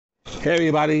Hey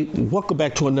everybody, welcome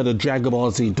back to another Dragon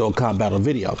Ball Z Dokkan battle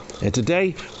video. And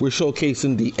today we're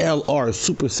showcasing the LR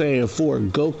Super Saiyan 4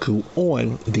 Goku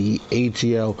on the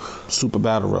AGL Super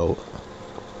Battle Road.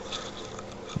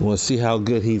 We'll see how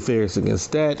good he fares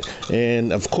against that.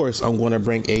 And of course, I'm going to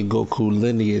bring a Goku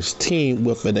lineage team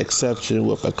with an exception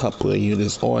with a couple of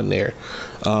units on there.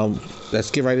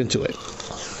 Let's get right into it.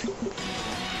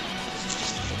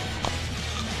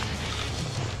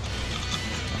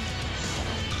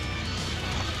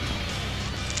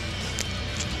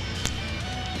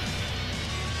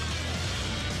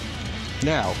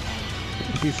 Now,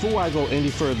 before I go any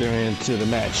further into the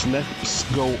match, let's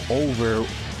go over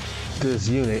this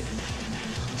unit.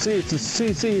 See his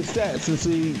stats and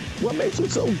see what makes him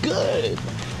so good.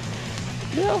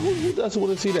 Yeah, who doesn't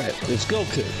want to see that? It's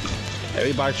Goku.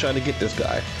 Everybody's trying to get this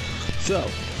guy. So,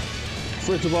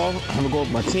 first of all, I'm gonna go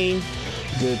with my team.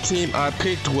 The team I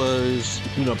picked was,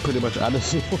 pretty much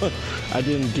honestly, I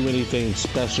didn't do anything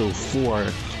special for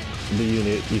the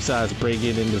unit besides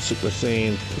bringing in the Super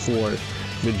Saiyan 4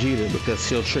 Vegeta because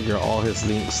he'll trigger all his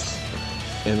links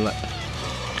and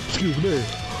excuse me.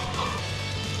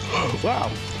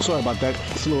 Wow, sorry about that.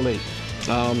 It's a little late.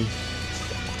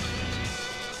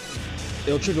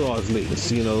 It'll trigger all his links.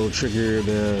 Trigger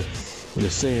the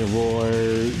Saiyan Roar,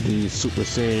 the Super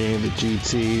Saiyan, the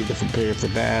GT, the Prepare for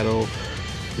Battle.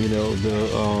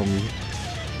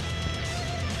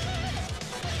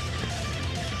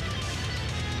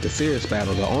 The Fierce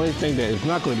Battle. The only thing that is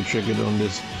not going to be triggered on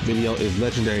this video is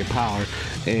Legendary Power.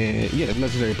 And yeah,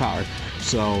 Legendary Power.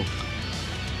 So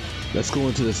let's go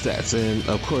into the stats. And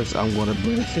of course, I'm going to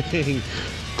bring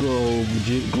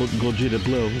Gogeta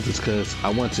Blue just because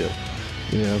I want to.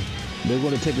 They're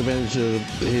going to take advantage of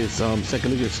his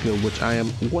second lineage skill, which I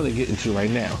am going to get into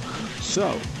right now.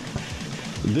 So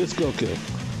this Goku,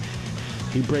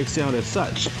 he breaks down as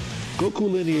such. Goku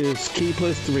lineage key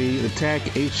 +3,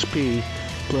 attack HP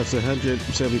plus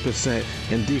 170%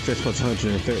 and defense plus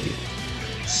 130.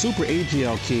 Super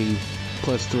AGL key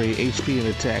 +3, HP and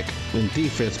attack and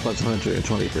defense plus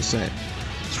 120%.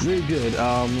 It's really good.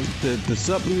 The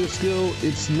sub leader skill,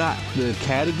 it's not the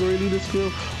category leader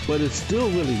skill, but it's still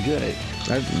really good.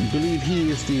 I believe he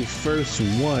is the first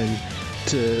one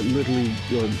to literally,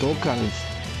 Dokkan's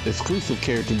exclusive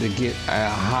character to get a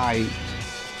high,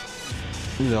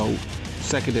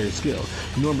 secondary skill.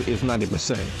 Normally it's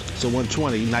 90%. So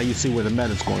 120, now you see where the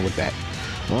meta's going with that.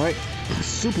 Alright,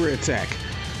 super attack.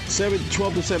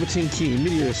 12 to 17 key,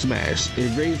 Meteor Smash.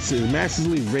 It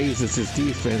massively raises its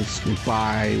defense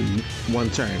by 1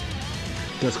 turn.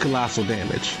 Does colossal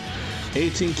damage.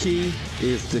 18 key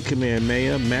is the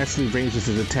Kamehameha, massively raises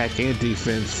its attack and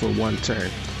defense for 1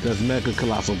 turn. Does mega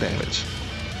colossal damage.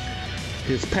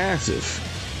 His passive,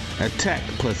 attack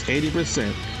plus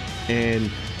 80%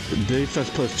 and defense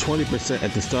plus 20%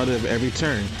 at the start of every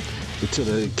turn until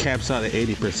it caps out at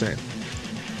 80%.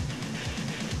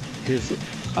 His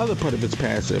other part of his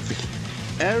passive,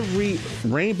 every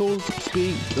rainbow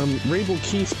key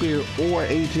spear or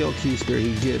AGL key spear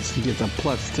he gets a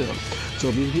 +2. So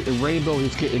if he's getting rainbow,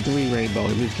 he's getting 3 rainbow.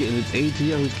 If he's getting his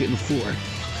AGL, he's getting 4.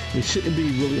 It shouldn't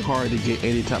be really hard to get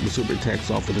any type of super attacks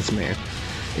off of this man.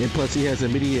 And plus he has a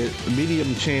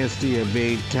medium chance to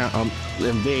evade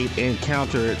and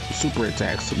counter super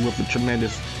attacks with a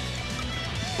tremendous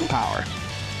power.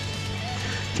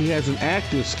 He has an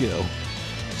active skill.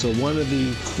 So one of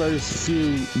the first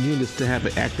few units to have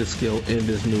an active skill in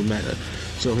this new meta.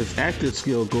 So his active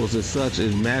skill goes as such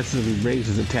as massively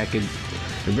raises attacking.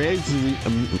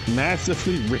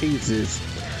 Massively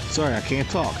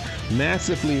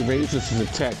raises his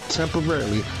attack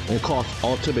temporarily and costs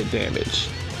ultimate damage.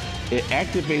 It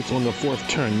activates on the 4th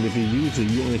turn, and if you use it,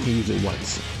 you only can use it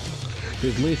once.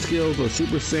 His link skills are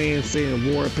Super Saiyan,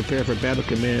 Saiyan War, Prepare for Battle,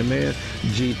 Kamehameha,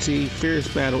 GT, Fierce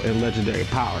Battle, and Legendary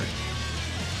Power.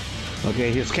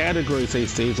 Okay, his categories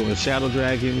stays on Shadow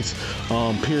Dragons,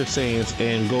 Pure Saiyans,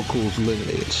 and Goku's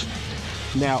lineage.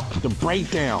 Now, the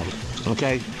breakdown,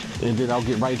 okay, and then I'll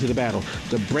get right into the battle.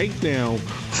 The breakdown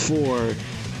for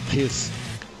his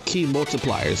key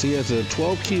multipliers. He has a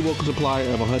 12 key multiplier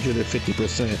of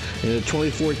 150% and a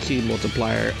 24 key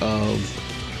multiplier of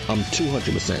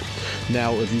 200%.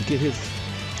 Now, if you get his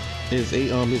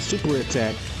super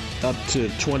attack up to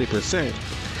 20%,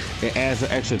 it adds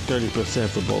an extra 30%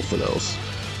 for both of those.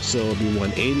 So it'll be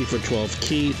 180 for 12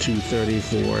 key, 230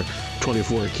 for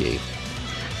 24 key.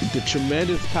 The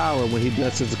tremendous power when he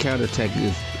does his counterattack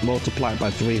is multiplied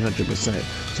by 300%.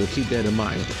 So keep that in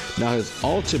mind. Now his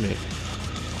ultimate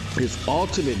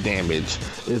damage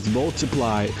is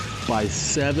multiplied by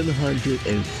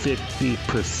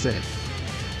 750%.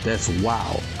 That's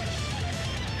wow.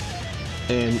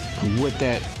 And with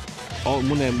that,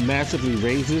 when that massively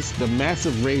raises, the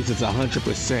massive raise is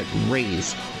 100%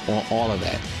 raise on all of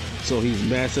that. So he's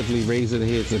massively raising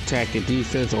his attack and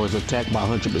defense, or his attack by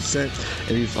 100%,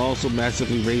 and he's also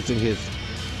massively raising his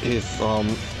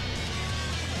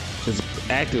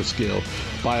active skill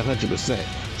by 100%.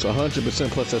 So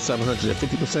 100% plus that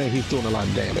 750%, he's doing a lot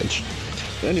of damage.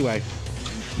 But anyway,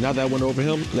 now that I went over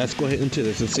him, let's go ahead into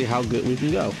this and see how good we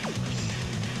can go.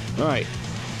 All right,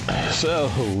 so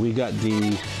we got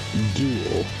the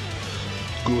duel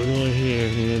going on here,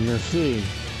 and let's see.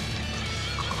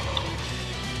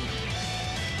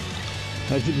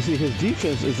 As you can see, his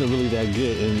defense isn't really that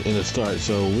good in the start,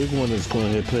 so we're going to just go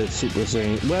ahead and put Super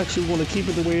Saiyan. We're actually going to keep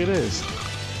it the way it is.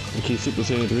 And keep Super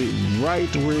Saiyan 3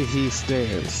 right where he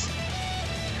stands.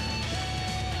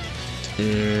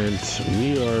 And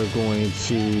we are going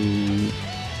to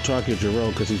target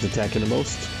Jiro because he's attacking the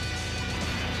most.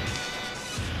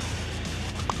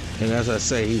 And as I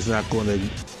say, he's not going to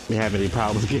have any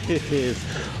problems getting his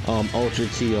Ultra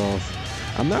Ki off.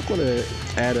 I'm not going to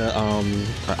add an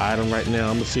item right now.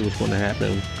 I'm going to see what's going to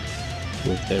happen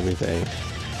with everything.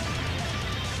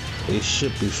 It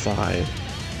should be fine.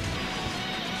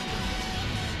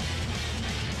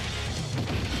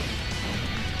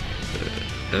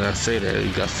 And I say that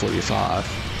he got 45.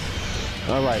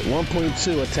 Alright,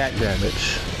 1.2 attack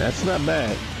damage. That's not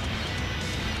bad.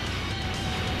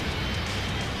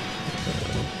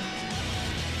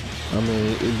 I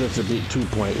mean, it doesn't beat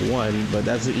 2.1, but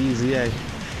that's an easy A.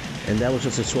 And that was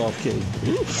just a 12K.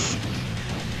 Oof.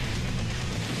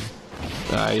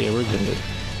 Alright, yeah, we're good.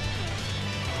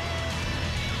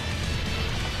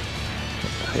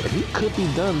 He could be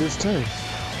done this turn.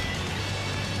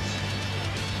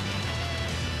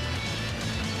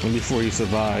 And before he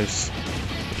survives.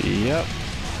 Yep.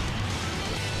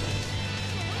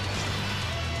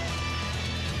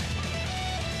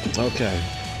 Okay.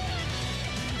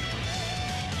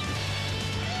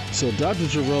 So Dr.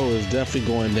 Gero is definitely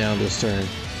going down this turn.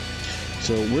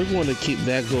 So we're going to keep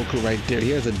that Goku right there.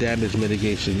 He has a damage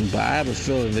mitigation, but I have a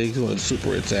feeling that he's going to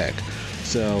super attack.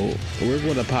 So we're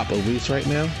going to pop a Whis right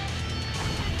now.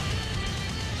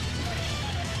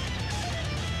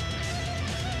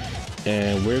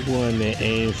 And we're going to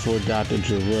aim for Dr.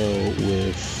 Gero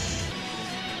with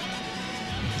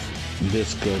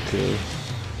this Goku.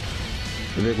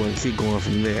 And they're going to keep going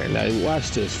from there. Now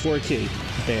watch this, 4K,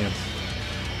 bam.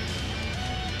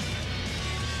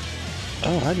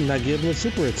 Oh, I did not give him a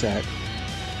super attack.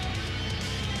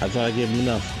 I thought I gave him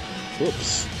enough.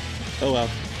 Oops. Oh well.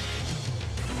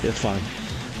 It's fine.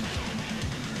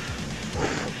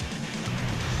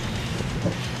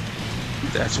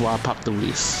 That's why I popped the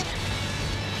Whis.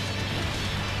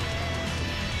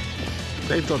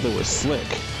 They thought they were slick.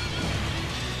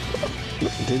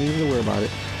 Didn't even worry about it.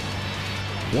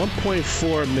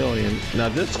 1.4 million. Now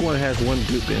this one has one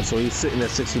dupe in, so he's sitting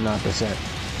at 69%.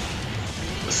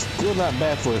 Still not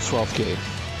bad for his 12K.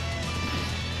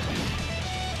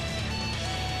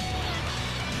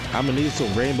 I'm gonna need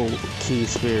some Rainbow Key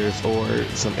Spears or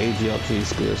some AGL Key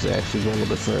Spears to actually go a little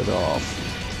bit further off.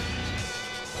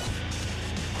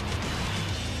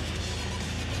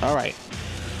 Alright,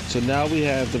 so now we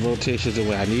have the rotations the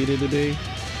way I need it to be.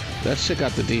 Let's check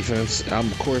out the defense.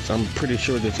 Of course, I'm pretty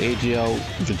sure this AGL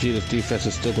Vegeta's defense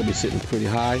is still gonna be sitting pretty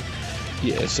high.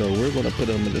 Yeah, so we're gonna put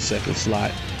him in the second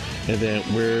slot. And then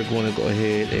we're going to go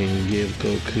ahead and give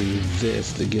Goku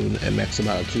this to give him a max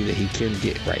amount of ki that he can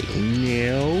get right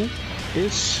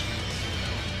now-ish.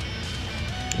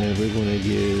 And we're going to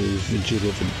give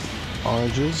Vegeta the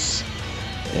oranges.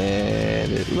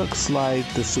 And it looks like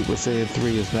the Super Saiyan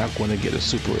 3 is not going to get a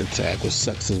super attack, which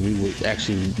sucks since we would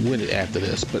actually win it after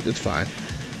this, but it's fine.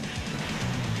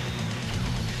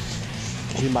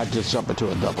 He might just jump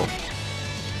into a double.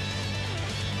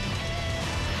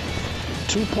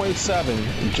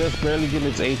 2.7, just barely getting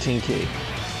its 18K.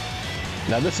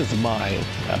 Now this is mine,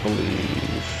 I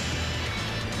believe.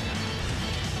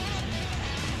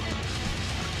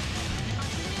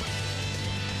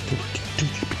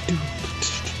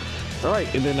 All right,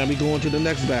 and then now we go on to the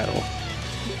next battle.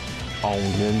 On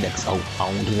to the next, on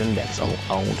to the next,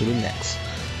 on to the next.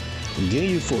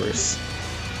 Ginyu Force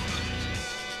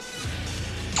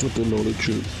with the loaded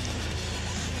troop.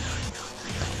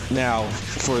 Now,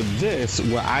 for this,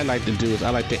 what I like to do is I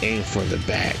like to aim for the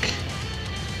back.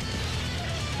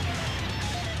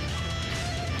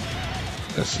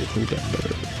 Let's see if we got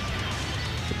better.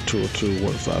 202,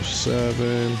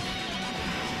 157.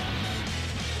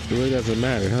 It really doesn't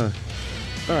matter, huh?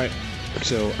 Alright,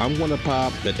 so I'm going to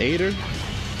pop the 8er.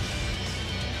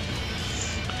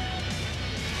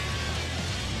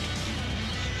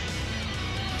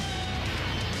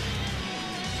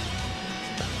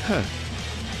 Huh.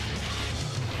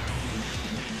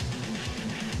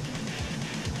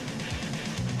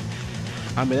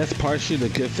 I mean, that's partially the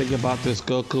good thing about this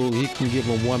Goku. He can give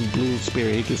him one blue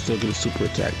spirit, he can still get a super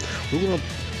attack. We're gonna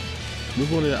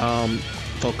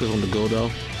focus on the Godo,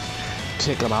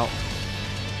 take him out,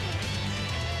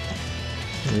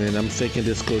 and I'm thinking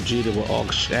this Gogeta will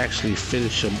actually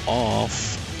finish him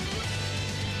off.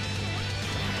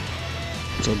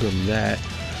 So good that.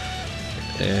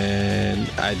 And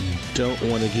I don't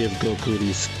want to give Goku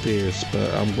these spears,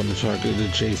 but I'm going to target the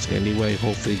Jace anyway.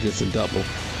 Hopefully he gets a double.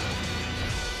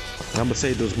 I'm gonna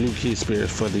save those blue key spears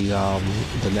for the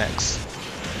next.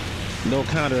 No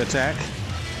counter attack.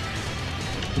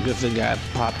 Good thing I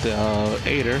popped the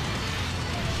Aider.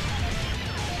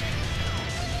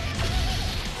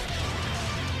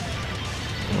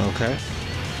 Okay.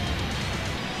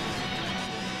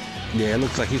 Yeah, it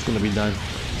looks like he's gonna be done.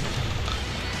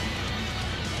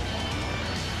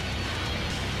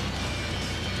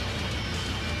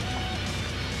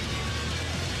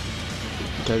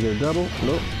 Can I get a double?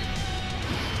 Nope.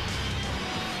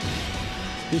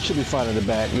 He should be fine in the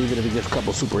back, even if he gets a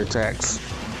couple super attacks.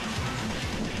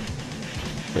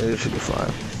 Yeah, he should be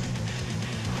fine.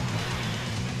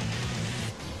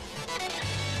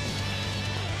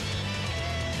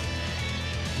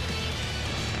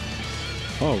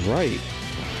 All right.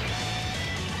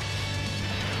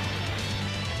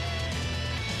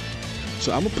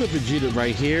 So I'm gonna put Vegeta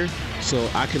right here, so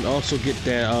I can also get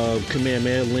that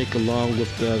Kamehameha link along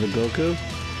with the Goku.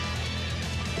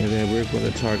 And then we're going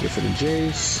to target for the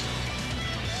Jace.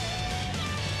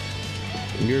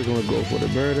 You're going to go for the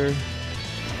Birder.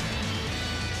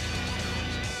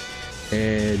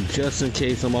 And just in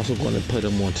case, I'm also going to put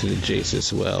him onto the Jace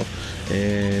as well.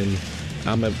 And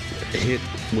I'm going to hit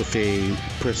with a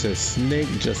Princess Snake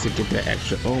just to get that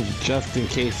extra oomph, just in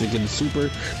case they get a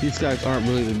super. These guys aren't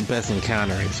really the best in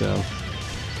countering, so.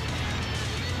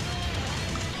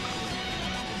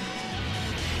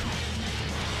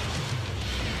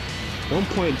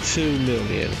 1.2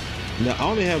 million. Now I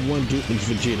only have one dupe with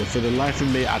Vegeta. For the life of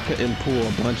me, I couldn't pull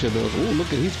a bunch of those. Oh, look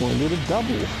at, he's going to do the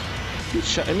double. He's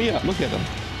shutting me up. Look at him.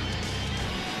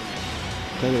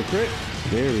 Can I get a crit?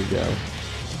 There we go.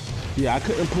 Yeah, I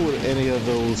couldn't pull any of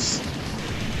those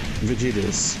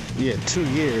Vegetas. Yeah, 2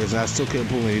 years, I still couldn't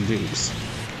pull any dupes.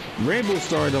 Rainbow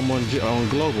started them on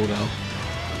Global though.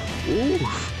 Ooh,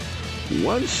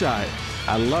 one shot.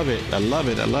 I love it. I love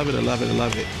it. I love it. I love it. I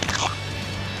love it.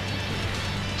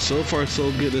 So far,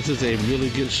 so good. This is a really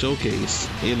good showcase.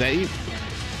 And that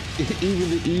even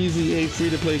the easy A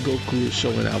free-to-play Goku is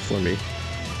showing out for me.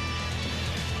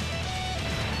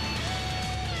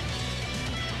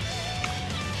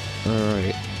 All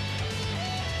right.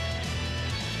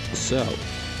 So.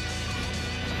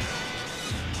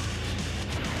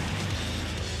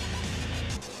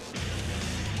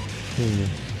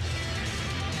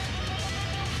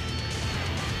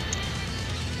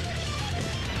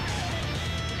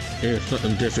 There's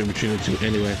something different between the two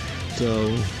anyway. So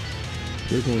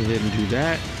we're going to go ahead and do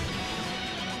that.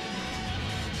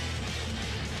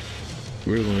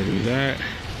 We're going to do that.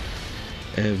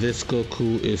 And this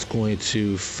Goku is going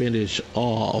to finish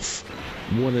off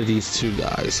one of these two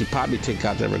guys. He probably take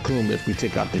out the Raccoon if we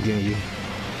take out the Genji.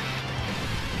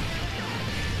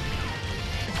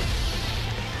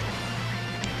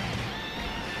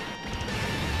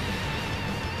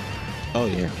 Oh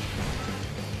yeah.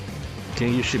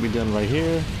 Genji should be done right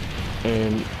here,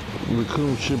 and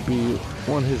Raccoon should be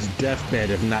on his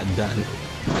deathbed if not done.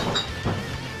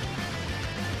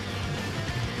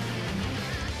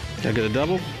 Can I get a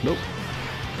double? Nope.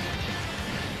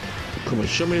 Come on,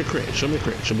 show me a crit, show me a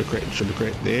crit, show me a crit, show me a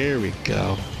crit. There we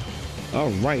go. All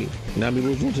right, now we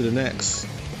move on to the next.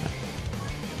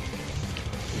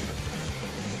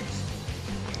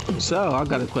 So I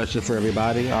got a question for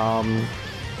everybody.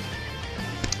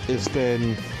 It's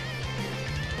been,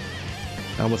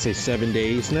 I would say 7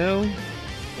 days now.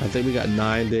 I think we got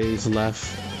 9 days left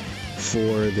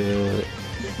for the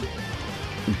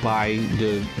buy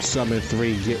the summon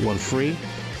 3 get 1 free.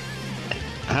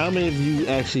 How many of you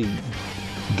actually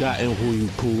gotten who you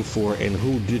pulled for, and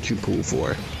who did you pull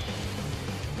for?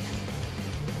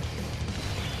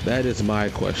 That is my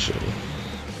question.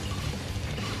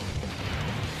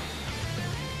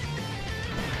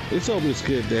 It's always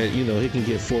good that, you know, he can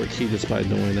get 4 key just by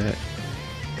doing that.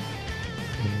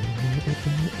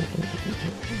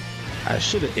 I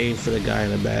should have aimed for the guy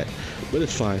in the back, but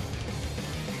it's fine.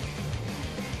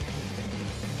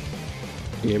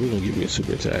 Yeah, we're gonna give you a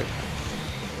super attack.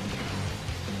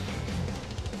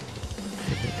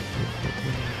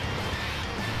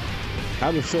 I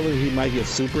have a feeling he might get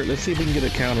super. Let's see if we can get a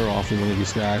counter off of one of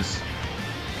these guys.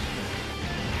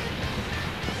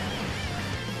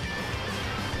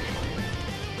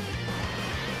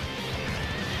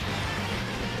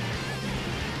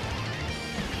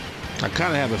 I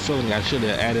kind of have a feeling I should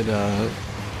have added a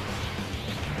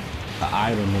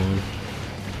item on.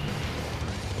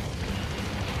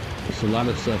 There's a lot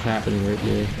of stuff happening right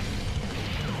there.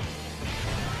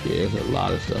 Yeah, there's a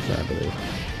lot of stuff happening.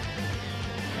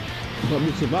 But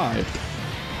we survived.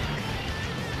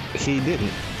 He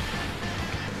didn't.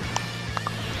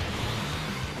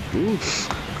 Oof.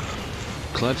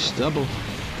 Clutch double.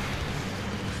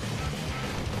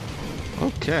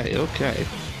 Okay, okay.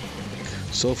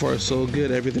 So far, so good.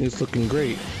 Everything's looking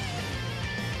great.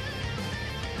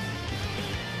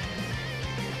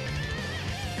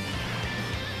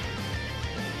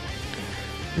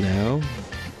 Now,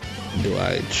 do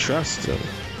I trust him?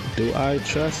 Do I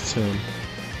trust him?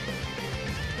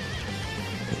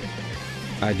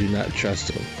 I do not trust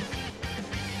him.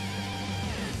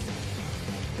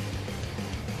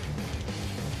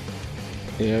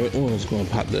 Yeah, everyone's going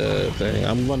to pop the thing.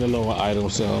 I'm running low on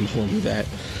items, so I'm just going to do that.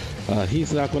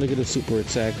 He's not going to get a super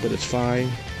attack, but it's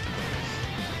fine.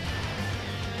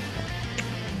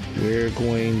 We're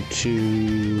going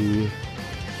to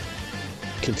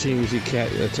continuously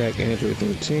attack Android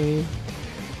 13.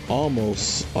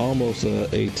 Almost a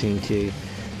 18k.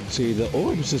 See, the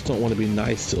orbs just don't want to be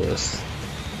nice to us.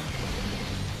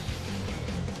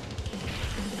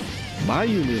 My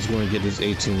unit is going to get this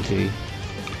 18k.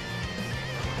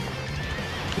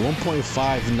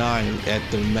 1.59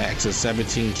 at the max at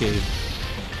 17k.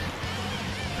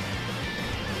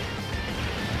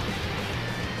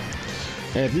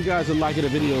 And if you guys are liking the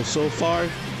video so far,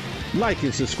 like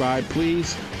and subscribe,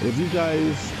 please. If you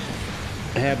guys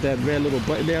have that red little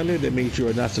button down there that means you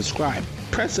are not subscribed,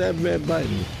 press that red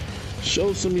button.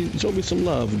 Show me some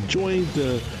love. Join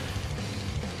the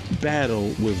battle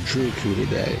with Goku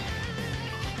today.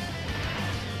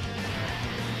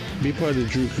 Be part of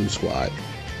the Goku squad.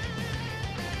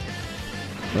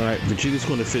 Alright, Vegeta's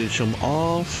going to finish him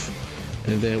off,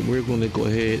 and then we're going to go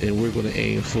ahead and we're going to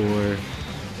aim for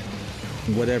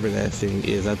whatever that thing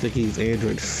is. I think he's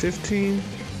Android 15.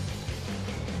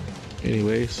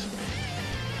 Anyways.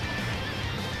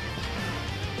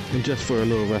 And just for a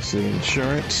little rest of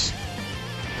insurance.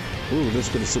 Ooh,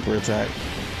 this is a super attack.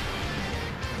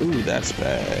 Ooh, that's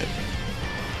bad.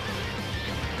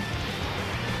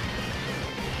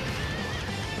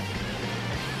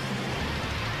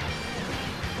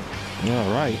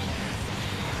 Alright.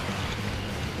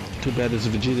 Too bad this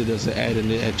Vegeta doesn't add in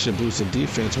the extra boost of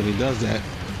defense when he does that.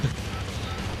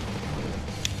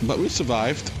 But we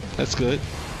survived. That's good.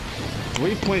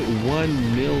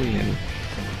 3.1 million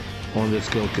on this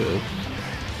Goku.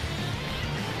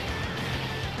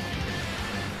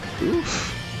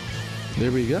 Oof.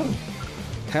 There we go.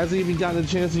 Hasn't even gotten a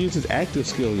chance to use his active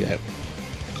skill yet.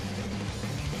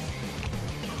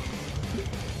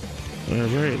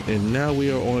 Alright, and now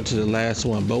we are on to the last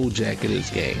one, Bojack in this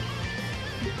game.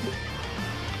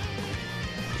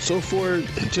 So far,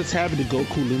 just having the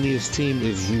Goku lineage team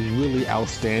is really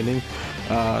outstanding.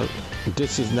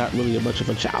 This is not really much of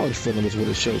a challenge for them is what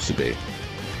it shows to be.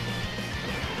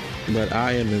 But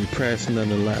I am impressed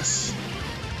nonetheless.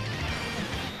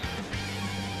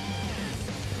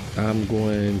 I'm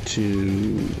going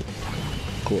to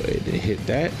go ahead and hit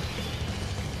that.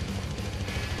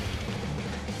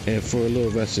 And for a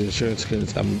little rest of insurance,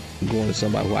 because I'm going to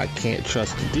somebody who I can't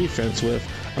trust the defense with,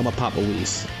 I'm going to pop a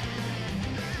Whis.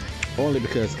 Only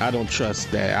because I don't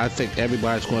trust that. I think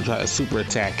everybody's going to try to super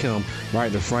attack him right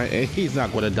in the front, and he's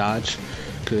not going to dodge.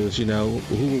 Because, you know,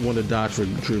 who would want to dodge for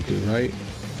Goku, right?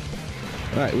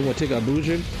 Alright, we're going to take our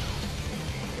Bujin.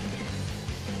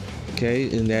 Okay,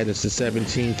 and that is the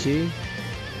 17 key.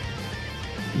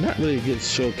 Not really a good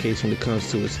showcase when it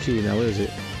comes to his key now, is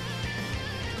it?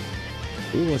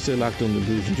 We want to stay locked on the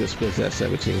Bujin just because that's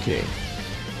 17k.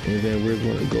 And then we're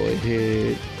going to go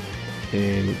ahead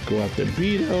and go after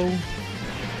Beto.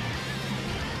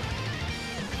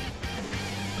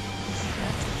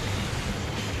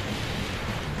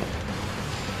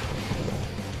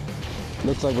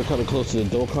 Looks like we're coming close to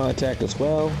the Dokkan attack as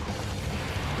well.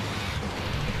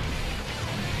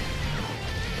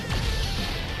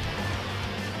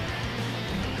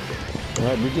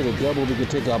 Alright, we get a double, we can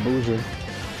take our Bujin.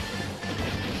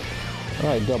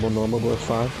 Alright, double normal, but it's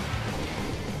fine.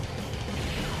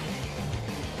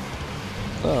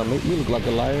 Make me look like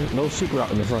a liar. No super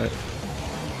out in the front.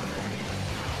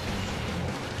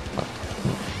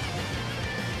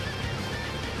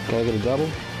 Can I get a double?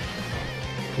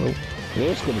 Nope.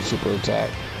 There's good super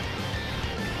attack.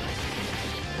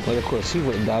 But of course, he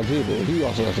wouldn't dodge either. He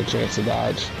also has a chance to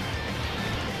dodge.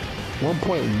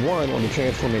 1.1 on the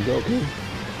transforming Goku.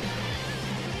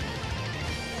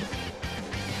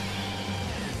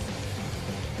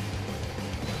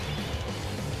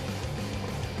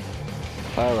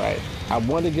 Alright, I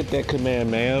want to get that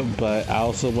Command Man, but I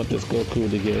also want this Goku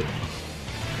to get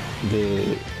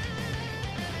the...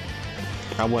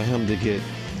 I want him to get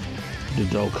the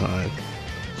Dokkan.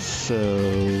 So,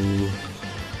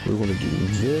 we're going to do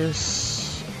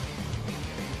this.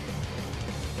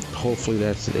 Hopefully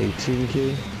that's an 18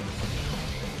 key.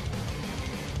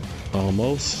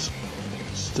 Almost.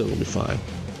 Still going to be fine.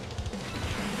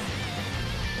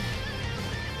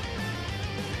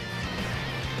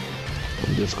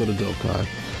 Just go to Dokkan.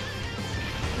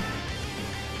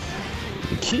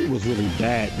 The key was really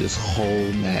bad this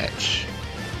whole match.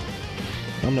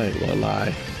 I'm not even gonna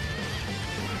lie.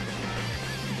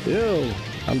 Ew,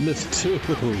 I missed 2.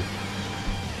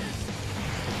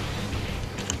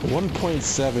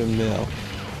 1.7 mil.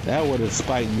 That would have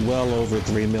spiked well over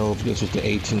 3 mil if this was the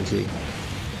 18 key.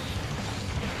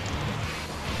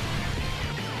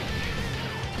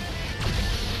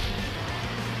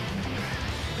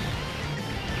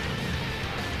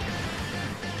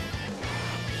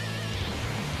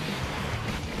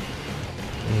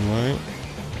 Alright.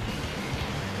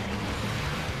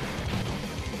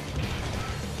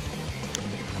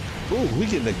 Ooh, we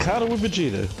getting the counter with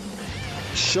Vegeta.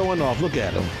 Showing off, look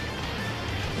at him.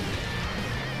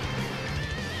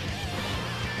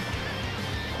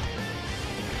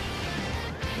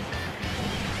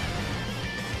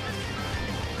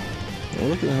 Well,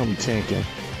 look at him tanking.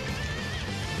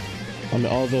 I mean,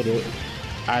 although the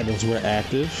items were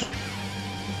active.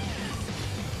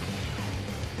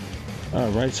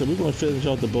 Alright, so we're going to finish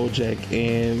off the Bojack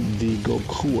and the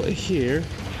Goku here.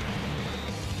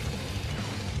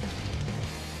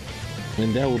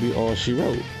 And that will be all she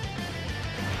wrote.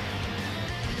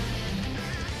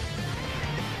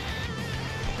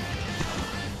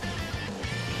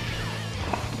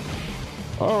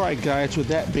 Alright guys, with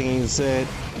that being said,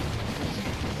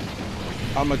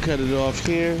 I'm going to cut it off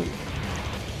here.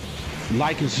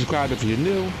 Like and subscribe if you're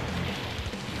new.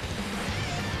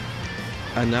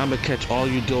 And I'm going to catch all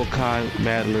you Dokkan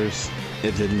battlers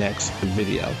in the next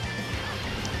video.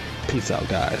 Peace out,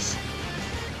 guys.